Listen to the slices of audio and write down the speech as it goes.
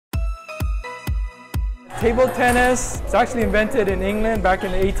Table tennis, it's actually invented in England back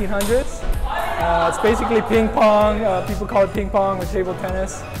in the 1800s. It's basically ping pong. People call it ping pong or table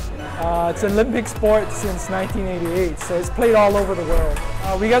tennis. It's an Olympic sport since 1988, so it's played all over the world.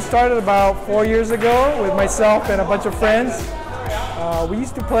 We got started about 4 years ago with myself and a bunch of friends. We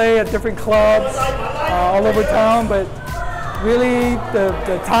used to play at different clubs all over town, but really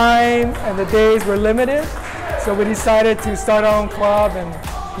the time and the days were limited, so we decided to start our own club and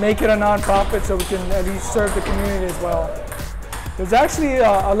make it a non-profit so we can at least serve the community as well. There's actually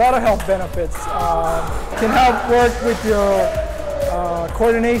a lot of health benefits. It can help work with your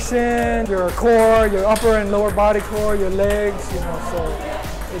coordination, your core, your upper and lower body core, your legs, so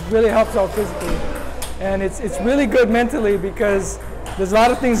it really helps out physically. And it's really good mentally because there's a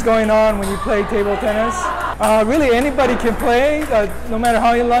lot of things going on when you play table tennis. Really anybody can play, no matter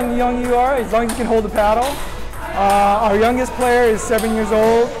how young you are, as long as you can hold the paddle. Our youngest player is 7 years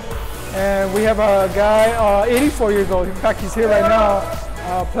old, and we have a guy, 84 years old. In fact, he's here right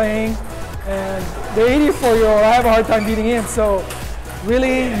now playing. And the 84-year-old, I have a hard time beating him. So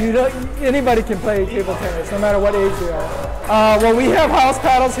really, anybody can play table tennis, no matter what age they are. Well, we have house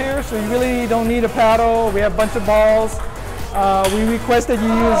paddles here, so you really don't need a paddle. We have a bunch of balls. We request that you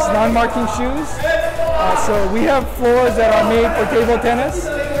use non-marking shoes. So we have floors that are made for table tennis.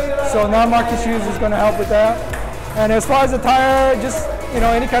 So non-marking shoes is going to help with that. And as far as attire, just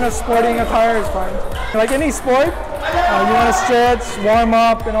any kind of sporting attire is fine. Like any sport, you want to stretch, warm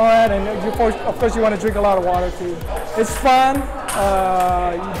up, and all that. And of course, you want to drink a lot of water too. It's fun.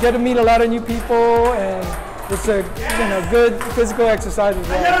 You get to meet a lot of new people, and it's a good physical exercise as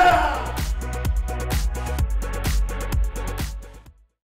well.